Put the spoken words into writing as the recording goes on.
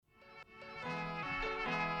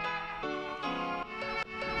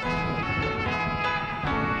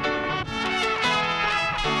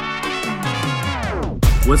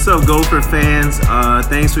What's up, Gopher fans?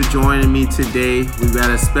 Thanks for joining me today. We've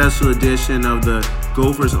got a special edition of the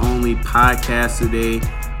Gophers Only podcast today.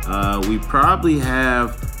 We probably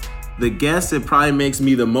have the guest that probably makes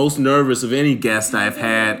me the most nervous of any guest I've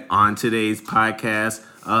had on today's podcast,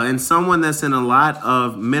 and someone that's in a lot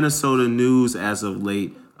of Minnesota news as of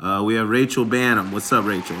late. We have Rachel Banham. What's up,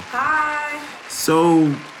 Rachel? Hi.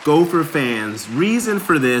 So, Gopher fans, reason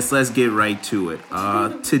for this, let's get right to it.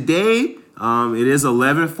 Today, it is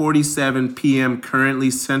 11:47 p.m. currently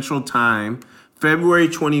Central Time, February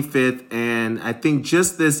 25th, and I think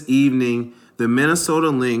just this evening, the Minnesota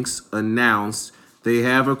Lynx announced they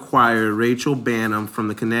have acquired Rachel Banham from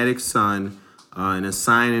the Kinetic Sun in a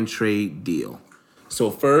sign and trade deal. So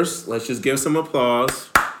first, let's just give some applause.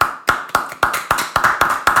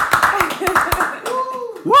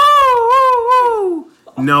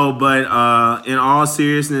 No, but in all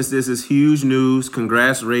seriousness, this is huge news.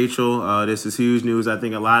 Congrats, Rachel. This is huge news. I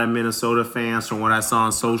think a lot of Minnesota fans, from what I saw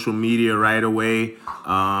on social media right away,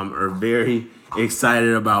 are very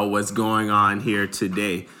excited about what's going on here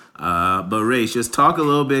today. But, Rach, just talk a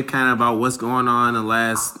little bit kind of about what's going on in the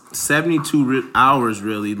last 72 hours,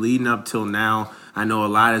 really, leading up till now. I know a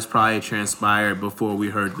lot has probably transpired before we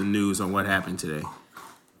heard the news on what happened today.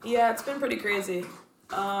 Yeah, it's been pretty crazy.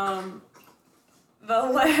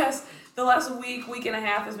 The last week and a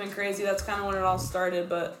half has been crazy. That's kind of when it all started.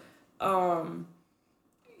 But,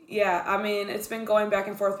 yeah, I mean, it's been going back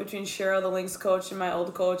and forth between Cheryl, the Lynx coach, and my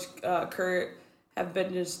old coach, Kurt, have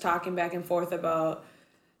been just talking back and forth about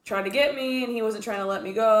trying to get me, and he wasn't trying to let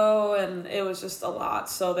me go, and it was just a lot.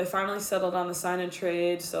 So they finally settled on the sign and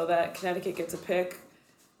trade so that Connecticut gets a pick,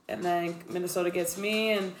 and then Minnesota gets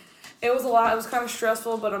me, and it was a lot. It was kind of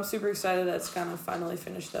stressful, but I'm super excited that it's kind of finally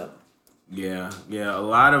finished up. Yeah. A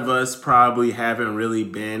lot of us probably haven't really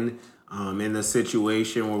been in the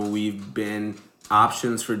situation where we've been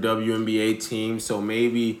options for WNBA teams, so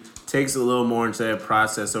maybe takes a little more into that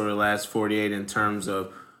process over the last 48 in terms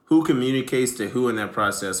of who communicates to who in that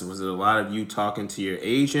process. Was it a lot of you talking to your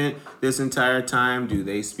agent this entire time? Do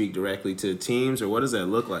they speak directly to the teams, or what does that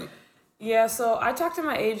look like? Yeah, so I talked to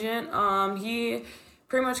my agent. He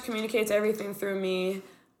pretty much communicates everything through me.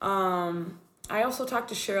 I also talked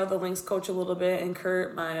to Cheryl, the Lynx coach, a little bit, and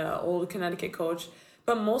Kurt, my old Connecticut coach.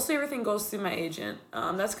 But mostly everything goes through my agent.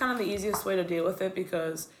 That's kind of the easiest way to deal with it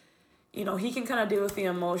because, you know, he can kind of deal with the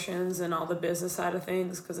emotions and all the business side of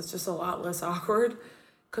things because it's just a lot less awkward.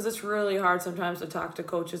 Because it's really hard sometimes to talk to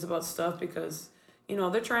coaches about stuff because, you know,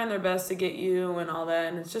 they're trying their best to get you and all that.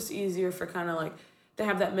 And it's just easier for kind of like to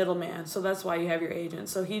have that middleman. So that's why you have your agent.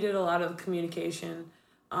 So he did a lot of communication.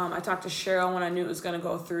 I talked to Cheryl when I knew it was going to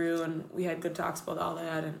go through, and we had good talks about all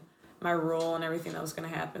that and my role and everything that was going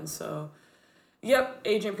to happen. So, yep,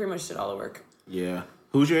 agent pretty much did all the work. Yeah.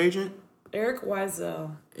 Who's your agent? Eric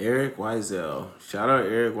Wiesel. Eric Wiesel. Shout out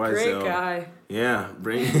Eric Wiesel. Great guy. Yeah,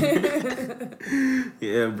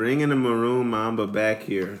 bringing the Maroon Mamba back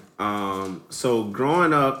here. So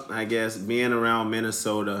growing up, I guess, being around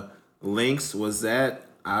Minnesota Lynx, was that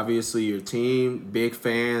obviously your team, big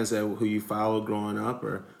fans of who you followed growing up,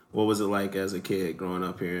 or what was it like as a kid growing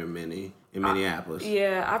up here in Minneapolis?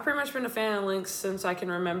 Yeah, I've pretty much been a fan of Lynx since I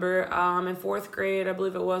can remember. In fourth grade, I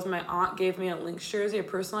believe it was, my aunt gave me a Lynx jersey, a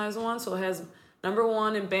personalized one, so it has number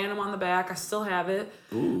 1 and Banham on the back. I still have it.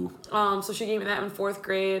 Ooh. So she gave me that in fourth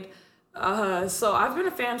grade. So I've been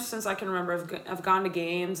a fan since I can remember. I've gone to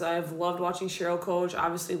games. I've loved watching Cheryl coach.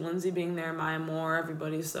 Obviously, Lindsay being there, Maya Moore,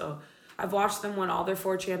 everybody. So I've watched them win all their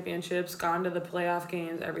 4 championships, gone to the playoff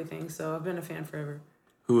games, everything. So I've been a fan forever.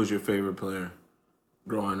 Who was your favorite player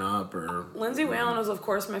growing up? Or Lindsay Whalen was, of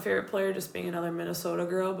course, my favorite player, just being another Minnesota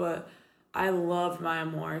girl. But I loved Maya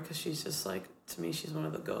Moore because she's just like, to me, she's one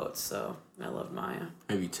of the GOATs. So I love Maya.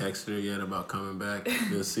 Have you texted her yet about coming back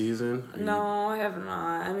this season? No, I have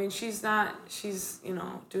not. I mean, she's, you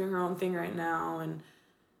know, doing her own thing right now and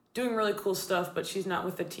doing really cool stuff, but she's not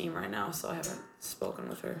with the team right now, so I haven't spoken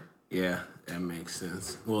with her. Yeah, that makes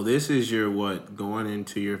sense. Well, this is your, going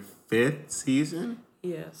into your 5th season?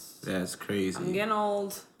 Yes. That's crazy. I'm getting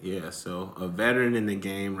old. Yeah, so a veteran in the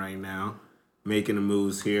game right now, making the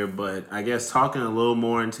moves here. But I guess talking a little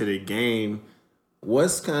more into the game,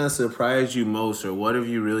 what's kind of surprised you most, or what have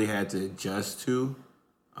you really had to adjust to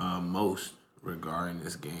most regarding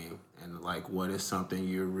this game? And, like, what is something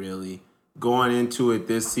you're really going into it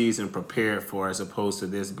this season prepared for, as opposed to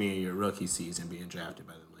this being your rookie season, being drafted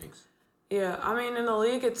by the Lynx? Yeah, I mean, in the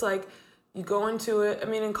league, it's like you go into it. I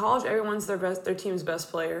mean, in college, everyone's their team's best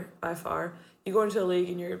player by far. You go into the league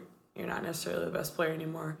and you're not necessarily the best player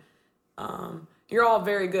anymore. You're all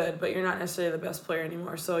very good, but you're not necessarily the best player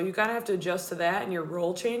anymore. So you kind of have to adjust to that, and your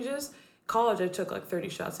role changes. college I took like 30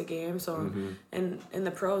 shots a game. So and in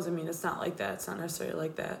the pros, I mean, it's not like that. It's not necessarily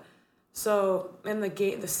like that. So and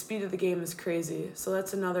the speed of the game is crazy. So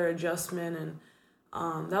that's another adjustment,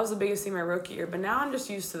 and that was the biggest thing my rookie year. But now I'm just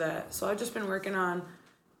used to that. So I've just been working on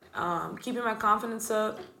keeping my confidence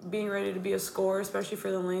up, being ready to be a scorer, especially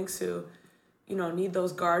for the Lynx who, need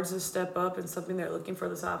those guards to step up and something they're looking for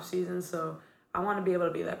this offseason. So I want to be able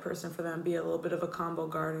to be that person for them, be a little bit of a combo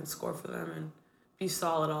guard and score for them and be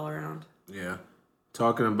solid all around. Yeah.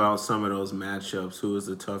 Talking about some of those matchups, who was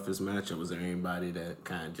the toughest matchup? Was there anybody that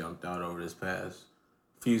kind of jumped out over this past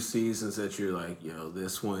few seasons that you're like,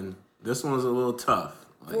 this one's a little tough?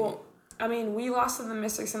 Like, well, I mean, we lost to the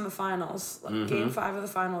Mystics in the finals. Like, Game 5 of the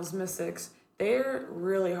finals, Mystics. They're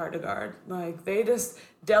really hard to guard. Like, they just,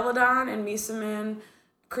 Deladon and Misamin,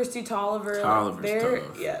 Christy Tolliver's tough.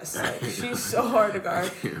 Yes, like, she's so hard to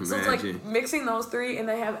guard. So it's like Imagine. mixing those three, and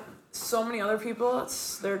they have so many other people.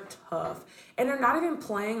 They're tough. And they're not even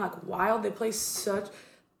playing like wild. They play such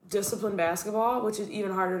disciplined basketball, which is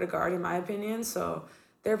even harder to guard in my opinion. So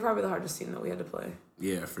they're probably the hardest team that we had to play.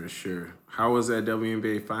 Yeah, for sure. How was that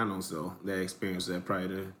WNBA finals though? That experience, that probably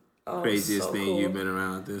the craziest so thing cool. you've been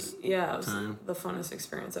around this Yeah, it was time. the funnest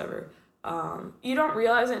experience ever. You don't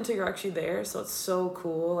realize it until you're actually there, so it's so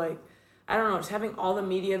cool. Like, I don't know, just having all the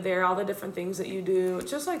media there, all the different things that you do, it's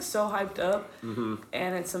just like so hyped up,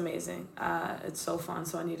 and it's amazing. It's so fun,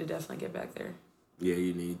 so I need to definitely get back there. Yeah,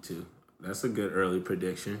 you need to. That's a good early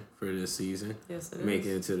prediction for this season. Yes, it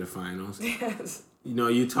Making is. it to the finals. Yes.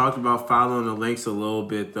 You talked about following the Lynx a little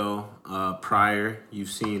bit though. Prior,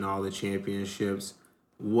 you've seen all the championships.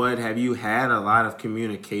 What have you had a lot of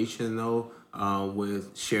communication though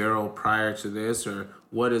with Cheryl prior to this, or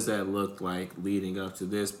what does that look like leading up to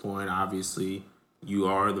this point? Obviously, you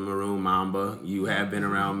are the Maroon Mamba. You have been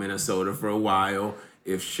around Minnesota for a while.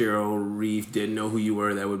 If Cheryl Reef didn't know who you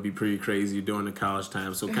were, that would be pretty crazy during the college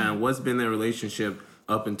time. So kind of what's been their relationship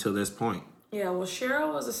up until this point? Yeah, well,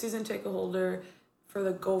 Cheryl was a season ticket holder for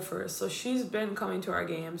the Gophers, so she's been coming to our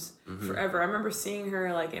games forever. I remember seeing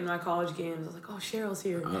her like in my college games. I was like, "Oh, Cheryl's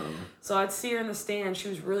here." So I'd see her in the stand. She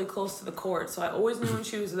was really close to the court, so I always knew when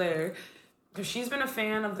she was there. Because she's been a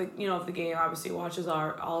fan of the game. Obviously, watches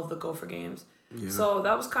all of the Gopher games. Yeah. So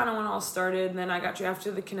that was kind of when it all started. And then I got drafted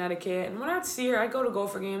to the Connecticut, and when I'd see her, I'd go to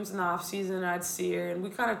Gopher games in the off season. And I'd see her, and we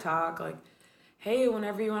kind of talk like, "Hey,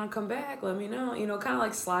 whenever you want to come back, let me know." Kind of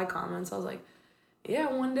like sly comments. I was like, "Yeah,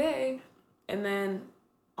 one day." And then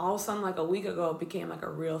all of a sudden, like a week ago, it became like a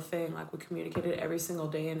real thing. Like we communicated every single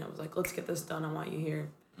day, and it was like, "Let's get this done. I want you here."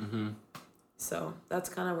 So that's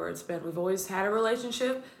kind of where it's been. We've always had a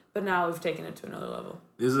relationship, but now we've taken it to another level.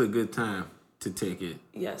 This is a good time to take it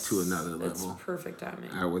to another level. It's perfect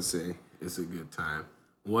timing. I would say it's a good time.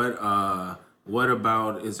 What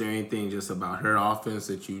about, is there anything just about her offense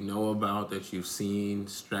that you know about, that you've seen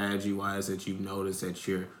strategy-wise, that you've noticed that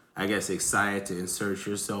you're, I guess, excited to insert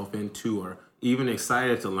yourself into, or even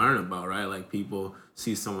excited to learn about, right? Like people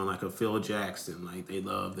see someone like a Phil Jackson, like they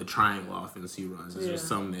love the triangle offense he runs. Is there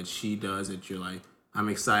something that she does that you're like, I'm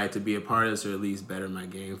excited to be a part of this, or at least better my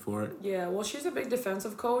game for it? Yeah, well, she's a big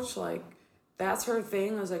defensive coach. Like, that's her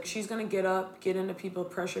thing. I was like, she's going to get up, get into people,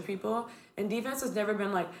 pressure people. And defense has never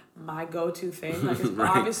been, like, my go-to thing. Like, it's right.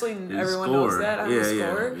 Obviously, everyone knows that. I'm a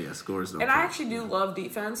scorer. Yeah, scores. And I actually do love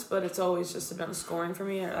defense, but it's always just been scoring for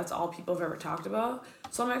me. That's all people have ever talked about.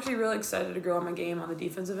 So I'm actually really excited to grow my game on the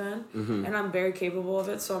defensive end. And I'm very capable of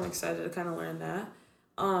it, so I'm excited to kind of learn that.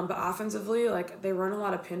 But offensively, like, they run a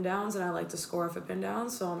lot of pin downs, and I like to score off of pin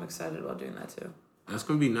downs, so I'm excited about doing that too. That's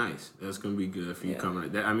gonna be nice. That's gonna be good for you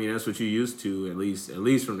coming. I mean, that's what you used to, at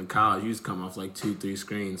least from the college. You used to come off like 2-3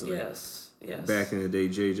 screens. Like yes. Back in the day,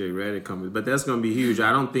 JJ Redick coming, but that's gonna be huge.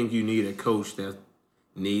 I don't think you need a coach that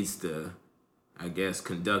needs to, I guess,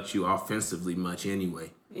 conduct you offensively much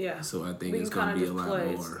anyway. Yeah. So I think it's gonna be a lot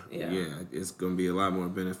more. Yeah, it's gonna be a lot more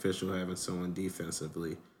beneficial having someone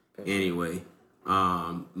defensively. Anyway,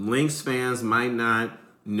 Lynx fans might not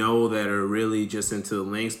know that are really just into the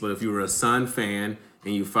Lynx, but if you were a Sun fan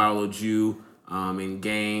and you followed you in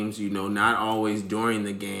games, not always during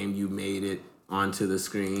the game you made it onto the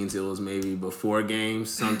screens. It was maybe before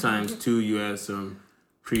games. Sometimes too you had some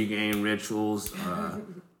pregame rituals.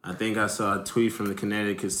 I think I saw a tweet from the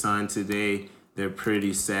Connecticut Sun today. They're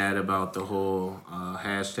pretty sad about the whole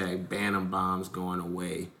hashtag Banham bombs going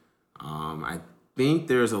away. I think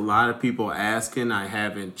there's a lot of people asking. I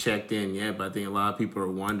haven't checked in yet, but I think a lot of people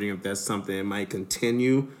are wondering if that's something that might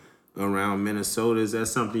continue around Minnesota. Is that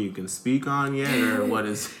something you can speak on yet, or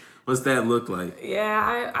what's that look like?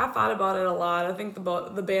 Yeah, I thought about it a lot. I think the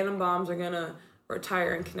Banham bombs are gonna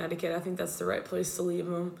retire in Connecticut, I think that's the right place to leave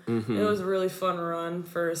him. Mm-hmm. It was a really fun run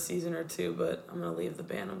for a season or two, but I'm going to leave the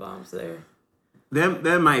Banham Bombs there.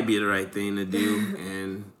 That might be the right thing to do,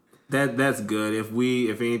 and that's good.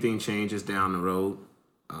 If anything changes down the road,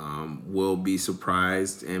 we'll be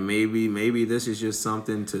surprised, and maybe this is just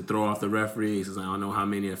something to throw off the referees, because I don't know how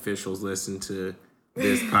many officials listen to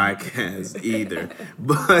this podcast either,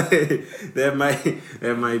 but that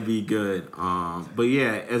might be good. But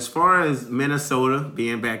yeah, as far as Minnesota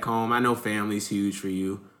being back home, I know family's huge for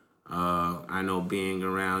you. I know being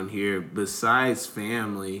around here, besides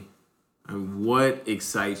family, what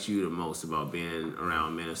excites you the most about being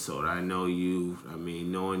around Minnesota? I know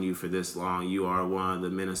knowing you for this long, you are one of the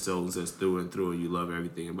Minnesotans that's through and through, and you love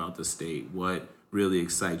everything about the state. What really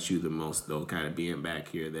excites you the most, though, kind of being back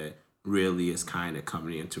here that really is kind of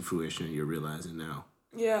coming into fruition and you're realizing now?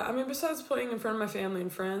 Yeah, I mean, besides playing in front of my family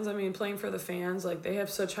and friends, I mean, playing for the fans, like, they have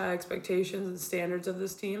such high expectations and standards of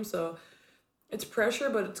this team, so it's pressure,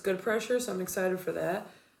 but it's good pressure, so I'm excited for that.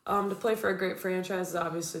 To play for a great franchise is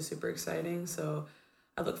obviously super exciting, so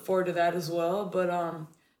I look forward to that as well. But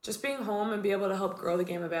just being home and be able to help grow the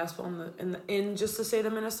game of basketball in just the state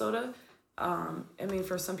of Minnesota. I mean,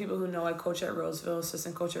 for some people who know, I coach at Roseville,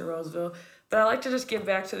 assistant coach at Roseville, but I like to just give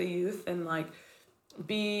back to the youth and like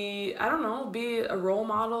be a role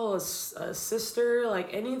model, a sister,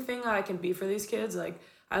 like anything I can be for these kids. Like,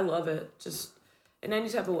 I love it, just in any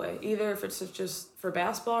type of way, either if it's just for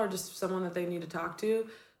basketball or just someone that they need to talk to.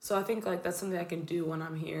 So I think like that's something I can do when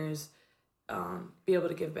I'm here is be able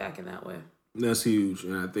to give back in that way. That's huge,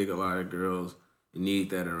 and I think a lot of girls need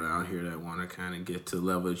that around here that want to kind of get to the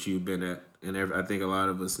level that you've been at. And I think a lot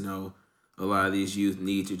of us know a lot of these youth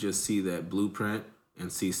need to just see that blueprint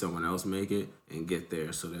and see someone else make it and get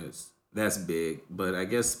there. So that's big. But I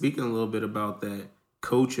guess speaking a little bit about that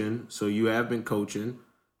coaching, so you have been coaching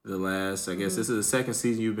this is the second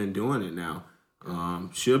season you've been doing it now.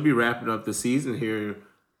 Should be wrapping up the season here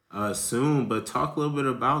soon, but talk a little bit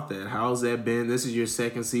about that. How's that been? This is your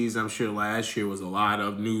second season. I'm sure last year was a lot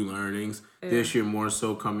of new learnings. Yeah. This year more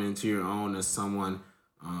so coming into your own as someone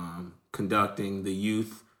conducting the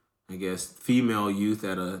youth, I guess, female youth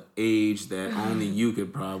at an age that only you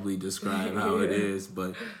could probably describe how it is.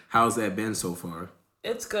 But how's that been so far?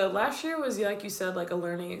 It's good. Last year was, like you said, like a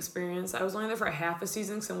learning experience. I was only there for a half a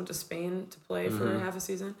season because I went to Spain to play for half a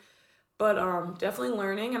season. But definitely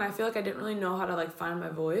learning, and I feel like I didn't really know how to like find my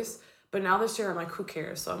voice. But now this year I'm like, who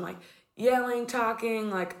cares? So I'm like yelling,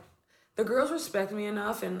 talking, like the girls respect me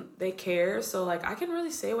enough and they care. So like I can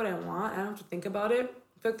really say what I want. I don't have to think about it.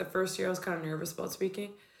 I feel like the first year I was kind of nervous about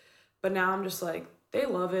speaking. But now I'm just like, they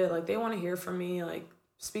love it. Like they want to hear from me, like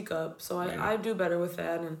speak up. So I do better with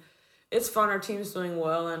that, and it's fun. Our team's doing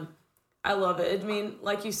well, and I love it. I mean,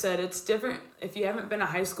 like you said, it's different. If you haven't been a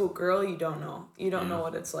high school girl, you don't know. You don't know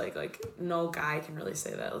what it's like. Like, no guy can really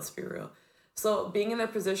say that. Let's be real. So being in their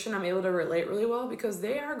position, I'm able to relate really well because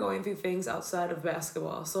they are going through things outside of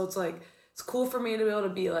basketball. So it's like, it's cool for me to be able to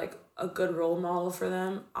be like a good role model for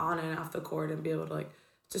them on and off the court and be able to like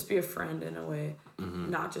just be a friend in a way,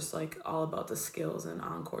 not just like all about the skills and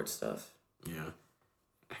on-court stuff. Yeah.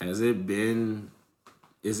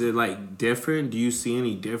 Is it like different? Do you see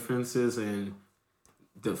any differences in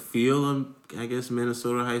the feel of, I guess,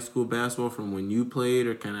 Minnesota high school basketball from when you played,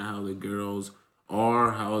 or kind of how the girls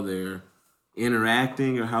are, how they're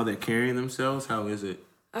interacting, or how they're carrying themselves? How is it?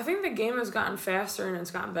 I think the game has gotten faster and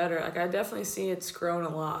it's gotten better. Like, I definitely see it's grown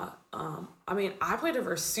a lot. I mean, I played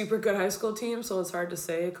for a super good high school team, so it's hard to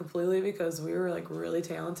say completely because we were like really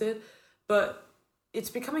talented. But it's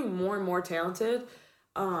becoming more and more talented.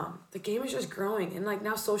 The game is just growing, and like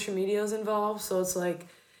now social media is involved, so it's like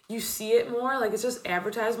you see it more, like it's just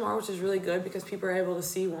advertised more, which is really good because people are able to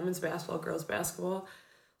see women's basketball, girls basketball,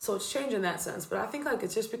 so it's changed in that sense. But I think like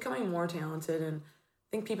it's just becoming more talented, and I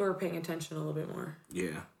think people are paying attention a little bit more.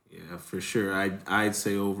 Yeah, for sure. I'd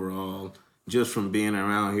say overall, just from being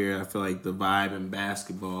around here, I feel like the vibe in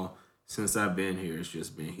basketball since I've been here has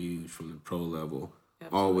just been huge, from the pro level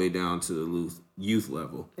all the way down to the youth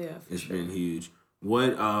level. Yeah, it's been huge.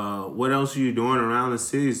 What else are you doing around the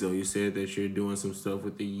cities, though? You said that you're doing some stuff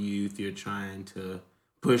with the youth. You're trying to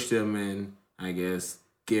push them and, I guess,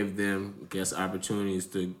 give them, opportunities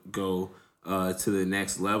to go to the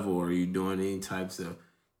next level. Are you doing any types of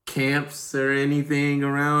camps or anything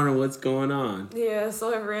around, or what's going on? Yeah,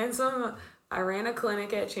 so I ran a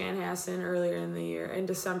clinic at Chanhassen earlier in the year, in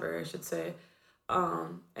December, I should say.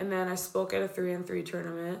 And then I spoke at a 3-on-3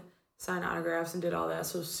 tournament. Signed autographs and did all that,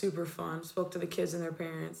 so it was super fun. Spoke to the kids and their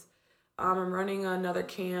parents. I'm running another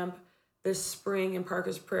camp this spring in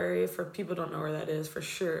Parker's Prairie. For people who don't know where that is, for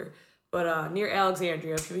sure. but near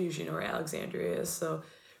Alexandria. People usually know where Alexandria is. So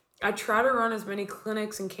I try to run as many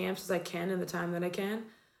clinics and camps as I can in the time that I can,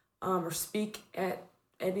 or speak at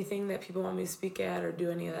anything that people want me to speak at or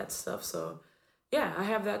do any of that stuff. So yeah, I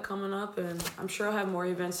have that coming up, and I'm sure I'll have more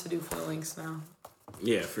events to do for the Lynx now.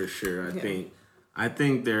 Yeah, for sure. I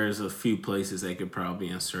think there's a few places that could probably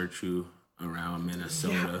insert you around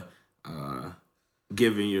Minnesota,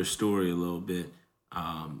 giving your story a little bit.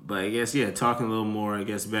 But I guess, talking a little more, I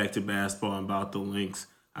guess, back to basketball and about the Lynx.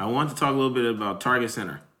 I want to talk a little bit about Target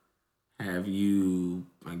Center. Have you,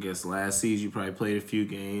 I guess last season you probably played a few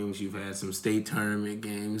games. You've had some state tournament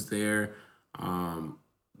games there.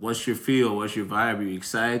 What's your feel? What's your vibe? Are you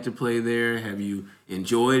excited to play there? Have you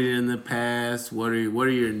enjoyed it in the past? What are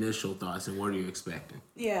your initial thoughts and what are you expecting?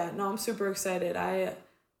 Yeah, no, I'm super excited. I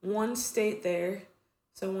won state there.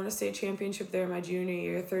 So I won a state championship there my junior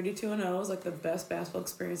year. 32-0 was like the best basketball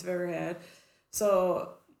experience I've ever had. So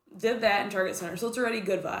did that in Target Center. So it's already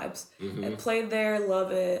good vibes. Mm-hmm. I played there,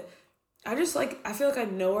 love it. I feel like I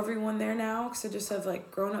know everyone there now because I just have like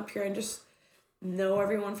grown up here and just know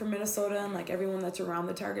everyone from Minnesota and like everyone that's around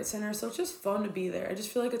the Target Center. So it's just fun to be there. I just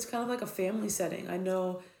feel like it's kind of like a family setting. I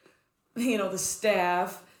know, the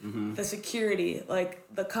staff, the security, like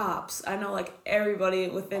the cops. I know like everybody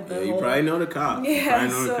within the you probably know the cops. Yeah,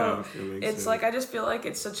 the cops. it's sense. like I just feel like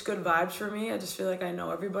it's such good vibes for me. I just feel like I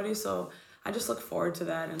know everybody, so I just look forward to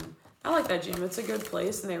that. And I like that gym. It's a good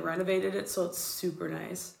place, and they renovated it, so it's super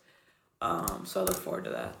nice. So I look forward to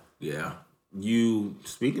that. Yeah. You,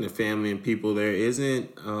 speaking of family and people there,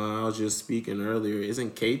 I was just speaking earlier,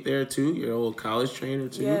 isn't Kate there too? Your old college trainer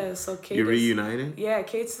too? Yeah, so Kate You're reunited? Yeah,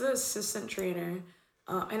 Kate's the assistant trainer.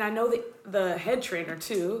 And I know the head trainer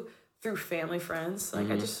too through family friends. Like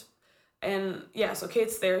so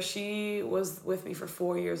Kate's there. She was with me for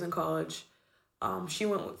 4 years in college. She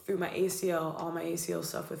went through all my ACL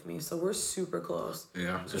stuff with me, so we're super close.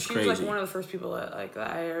 Yeah, so she was like one of the first people that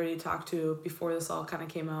I already talked to before this all kind of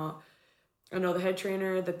came out. I know the head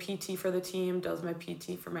trainer, the PT for the team does my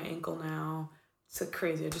PT for my ankle now. It's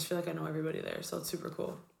crazy. I just feel like I know everybody there, so it's super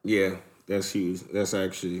cool. Yeah, that's huge. That's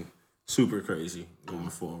actually super crazy going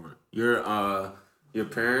forward. Your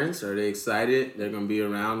parents, are they excited? They're going to be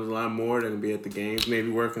around a lot more. They're going to be at the games, maybe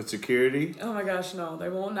working security. Oh my gosh, no. They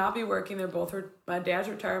will not be working. They're both, my dad's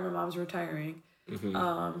retired, my mom's retiring.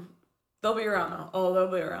 Mm-hmm. They'll be around though. Oh,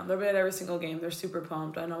 they'll be around. They'll be at every single game. They're super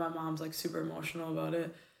pumped. I know my mom's like super emotional about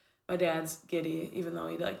it. My dad's giddy, even though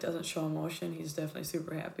he like doesn't show emotion. He's definitely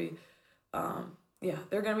super happy.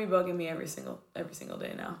 They're going to be bugging me every single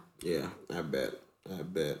day now. Yeah, I bet.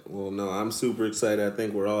 Well, no, I'm super excited. I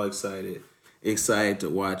think we're all excited to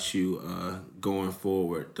watch you going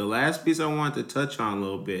forward. The last piece I wanted to touch on a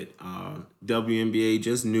little bit, WNBA,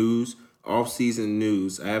 just news, off-season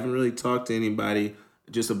news. I haven't really talked to anybody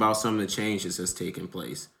just about some of the changes that's taken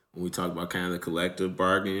place. When we talk about kind of the collective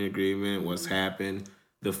bargaining agreement, what's happened,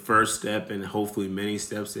 the first step and hopefully many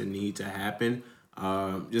steps that need to happen.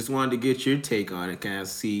 Just wanted to get your take on it, kind of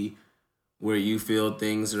see where you feel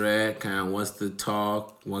things are at, kind of what's the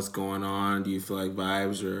talk, what's going on. Do you feel like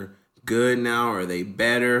vibes are good now? Are they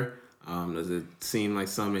better? Does it seem like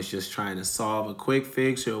something that's just trying to solve a quick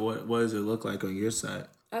fix, or what does it look like on your side?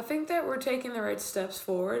 I think that we're taking the right steps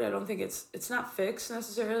forward. I don't think it's not fixed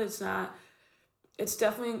necessarily. It's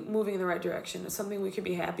definitely moving in the right direction. It's something we could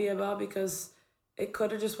be happy about because it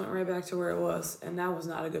could have just went right back to where it was, and that was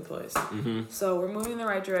not a good place. Mm-hmm. So we're moving in the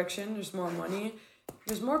right direction. There's more money.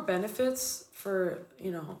 There's more benefits for,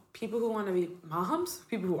 people who want to be moms,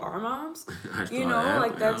 people who are moms. That's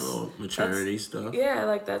maturity stuff. Yeah,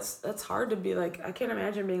 like that's hard to be like. I can't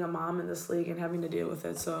imagine being a mom in this league and having to deal with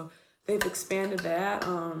it. So they've expanded that.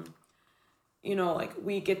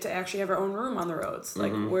 We get to actually have our own room on the roads.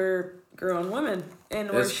 Like we're grown women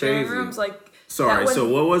and we're sharing rooms. Like sorry. So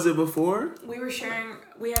what was it before? We were sharing.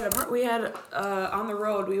 We had on the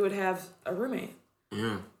road. We would have a roommate.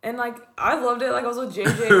 Yeah. And I loved it. I was with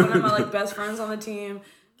JJ, one of my best friends on the team.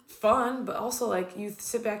 Fun, but also you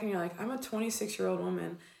sit back and you're like, I'm a 26-year-old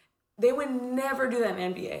woman. They would never do that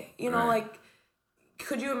in NBA. Right.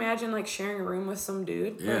 Could you imagine sharing a room with some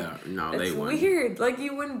dude? Yeah, no, they wouldn't. It's weird.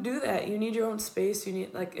 You wouldn't do that. You need your own space. You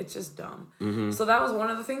need it's just dumb. Mm-hmm. So that was one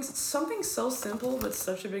of the things. It's something so simple, but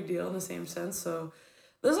such a big deal in the same sense. So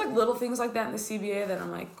there's little things like that in the CBA that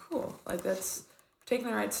I'm cool. That's taking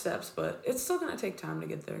the right steps, but it's still gonna take time to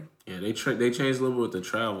get there. Yeah, they changed a little bit with the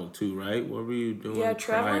travel too, right? What were you doing? Yeah,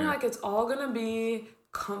 traveling it's all gonna be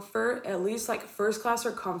comfort, at least first class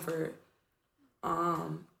or comfort,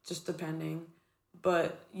 just depending.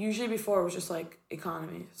 But usually before it was just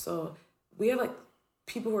economy. So we have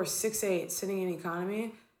people who are 6'8" sitting in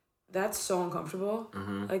economy. that's so uncomfortable.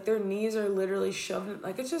 Like, their knees are literally shoved in,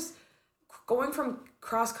 like, it's just going from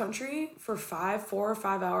cross country for 4 or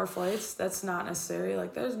 5 hour flights. That's not necessary.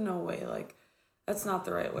 Like, there's no way. Like, that's not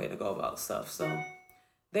the right way to go about stuff. So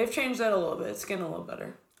they've changed that a little bit. It's getting a little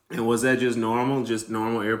better. And was that just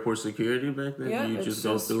normal airport security back then? Yeah, you just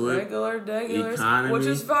go through regular economy, which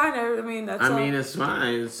is fine. I mean, it's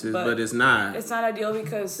fine. But it's not. It's not ideal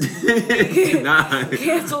because not.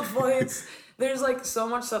 canceled flights. There's like so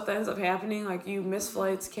much stuff that ends up happening. Like, you miss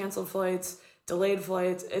flights, canceled flights, delayed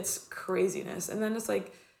flights. It's craziness. And then it's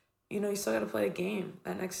like, you still got to play a game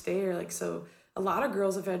that next day, or like, so a lot of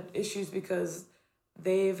girls have had issues because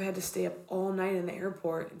they've had to stay up all night in the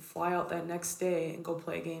airport and fly out that next day and go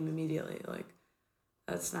play a game immediately. Like,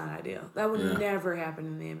 that's not ideal. That would never happen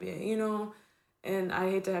in the NBA, And I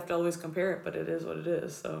hate to have to always compare it, but it is what it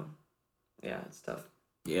is. So, yeah, it's tough.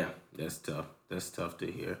 Yeah, that's tough. That's tough to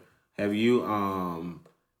hear. Have you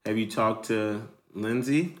talked to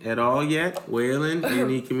Lindsay at all yet? Waylon,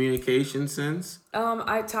 any communication since?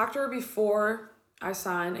 I talked to her before I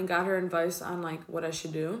signed and got her advice on like what I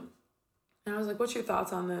should do. And I was like, what's your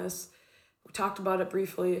thoughts on this? We talked about it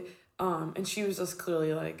briefly. And she was just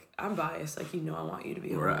clearly like, I'm biased. Like, I want you to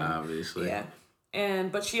be right, obviously. Yeah.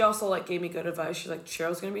 But she also like gave me good advice. She's like,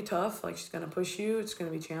 Cheryl's going to be tough. Like, she's going to push you. It's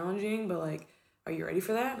going to be challenging. But like, are you ready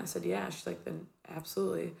for that? And I said, yeah. She's like, then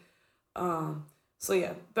absolutely. So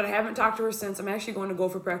yeah, but I haven't talked to her since. I'm actually going to go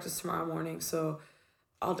for practice tomorrow morning. So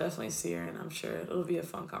I'll definitely see her, and I'm sure it'll be a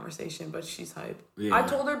fun conversation, but she's hype. Yeah. I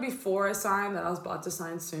told her before I signed that I was about to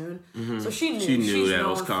sign soon. So she knew. She knew that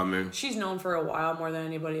was coming. She's known for a while more than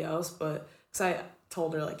anybody else, but because I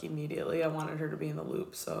told her like immediately, I wanted her to be in the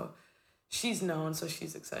loop. So she's known, so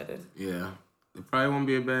she's excited. Yeah. It probably won't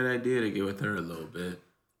be a bad idea to get with her a little bit.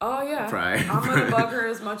 Oh, yeah. I'm going to bug her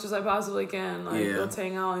as much as I possibly can. Like, let's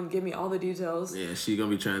hang out and give me all the details. Yeah, she's going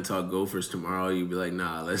to be trying to talk Gophers tomorrow. You'll be like,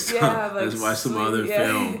 nah, let's watch some other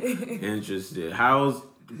film. Interested.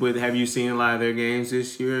 Have you seen a lot of their games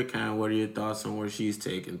this year? Kind of what are your thoughts on where she's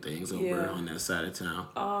taking things over on that side of town?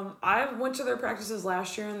 I went to their practices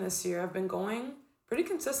last year and this year. I've been going pretty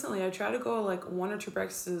consistently. I try to go like 1 or 2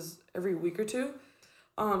 practices every week or two.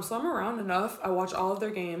 So I'm around enough. I watch all of their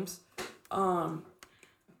games.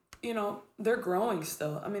 They're growing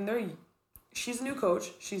still. I mean, she's a new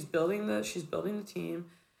coach. She's building the team.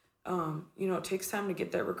 It takes time to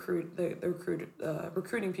get that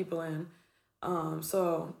recruiting people in.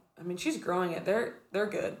 So I mean, she's growing it. They're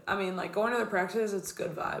good. I mean, like, going to their practices, it's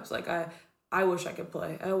good vibes. Like, I wish I could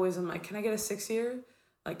play. I always am like, can I get a 6 year?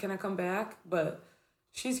 Like, can I come back? But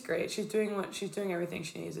she's great. She's doing everything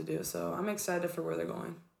she needs to do. So I'm excited for where they're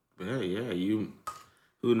going. Yeah.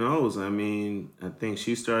 Who knows? I mean, I think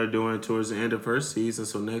she started doing it towards the end of her season.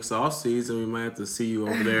 So next off season, we might have to see you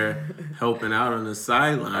over there helping out on the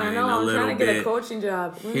sideline. I know. I'm trying to get a coaching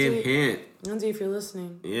job. Hint. Lindsay, if you're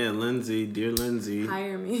listening. Yeah, dear Lindsay.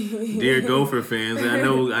 Hire me. Dear Gopher fans,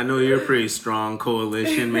 I know you're a pretty strong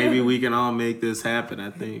coalition. Maybe we can all make this happen.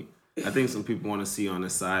 I think some people want to see you on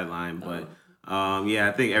the sideline, but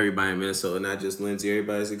I think everybody in Minnesota, not just Lindsay,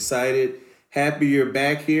 everybody's excited. Happy you're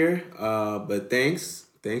back here. But thanks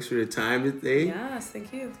for the time today. Yes,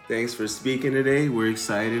 thank you. Thanks for speaking today. We're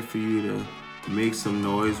excited for you to make some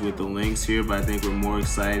noise with the Lynx here, but I think we're more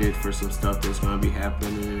excited for some stuff that's going to be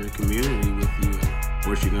happening in the community with you and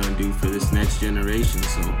what you're going to do for this next generation.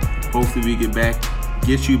 So hopefully we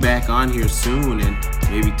get you back on here soon and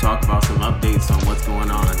maybe talk about some updates on what's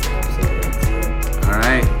going on. Absolutely. All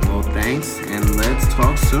right. Well, thanks, and let's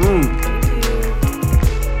talk soon.